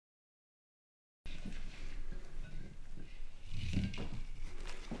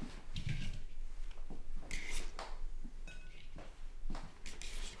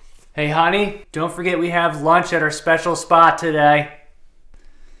Hey honey, don't forget we have lunch at our special spot today.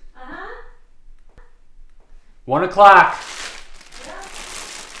 1 o'clock.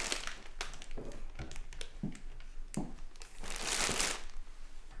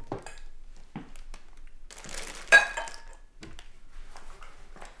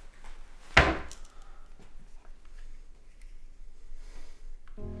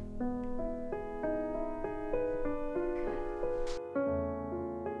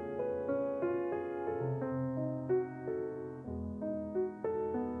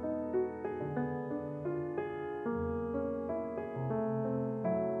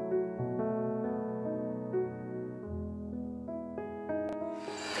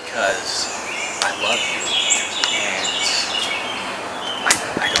 Because I love you, and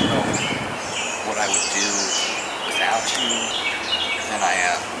I don't know what I would do without you. Then I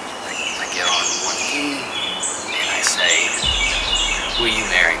get on one knee and I say, will you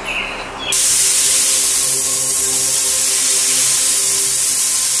marry me?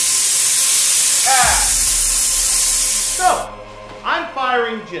 So, I'm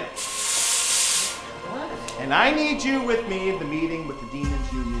firing Jim. And I need you with me at the meeting with the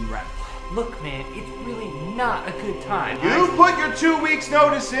Demons Union rep. Look man, it's really not a good time. You put your 2 weeks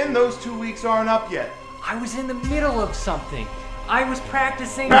notice in, those 2 weeks aren't up yet. I was in the middle of something. I was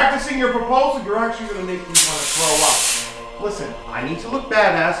practicing... Practicing your proposal, you're actually going to make me want to throw up. Listen, I need to look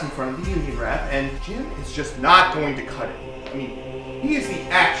badass in front of the union rep, and Jim is just not going to cut it. I mean, he is the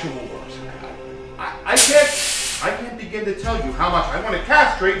actual worst. I can't begin to tell you how much I want to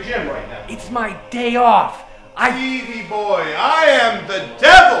castrate Jim right now. It's my day off. Stevie boy, I am the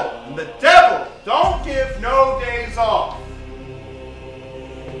devil, and the devil don't give no days off.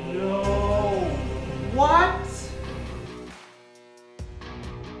 No. What?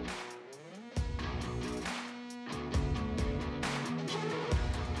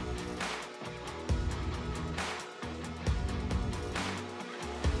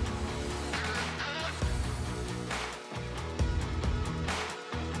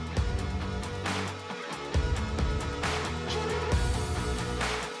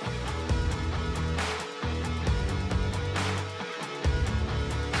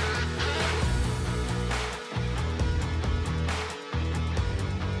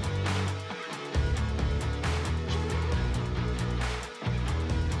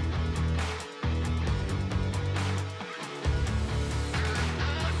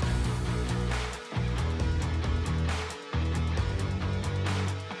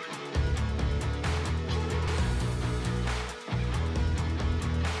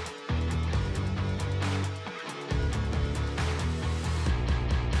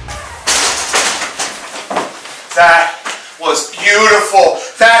 That was beautiful.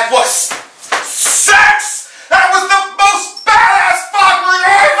 That was sex! That was the most badass fuckery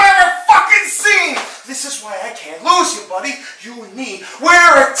I've ever fucking seen! This is why I can't lose you, buddy. You and me,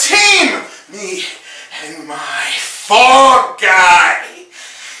 we're a team! Me and my fog guy.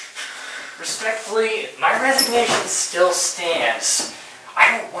 Respectfully, my resignation still stands.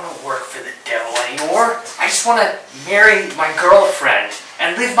 I don't want to work for the devil anymore. I just want to marry my girlfriend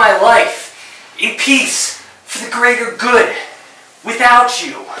and live my life in peace for the greater good without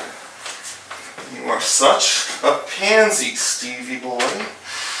you. You are such a pansy, Stevie boy.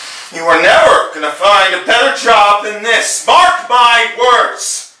 You are never gonna find a better job than this. Mark my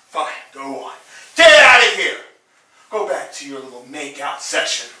words. Fine, go on. Get out of here. Go back to your little make-out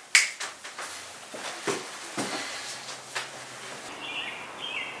session.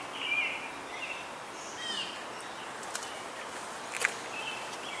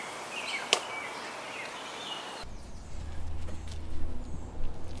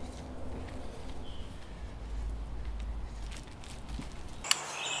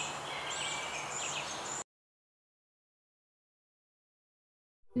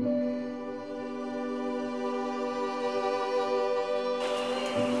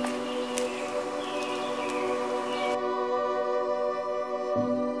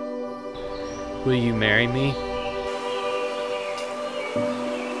 Will you marry me?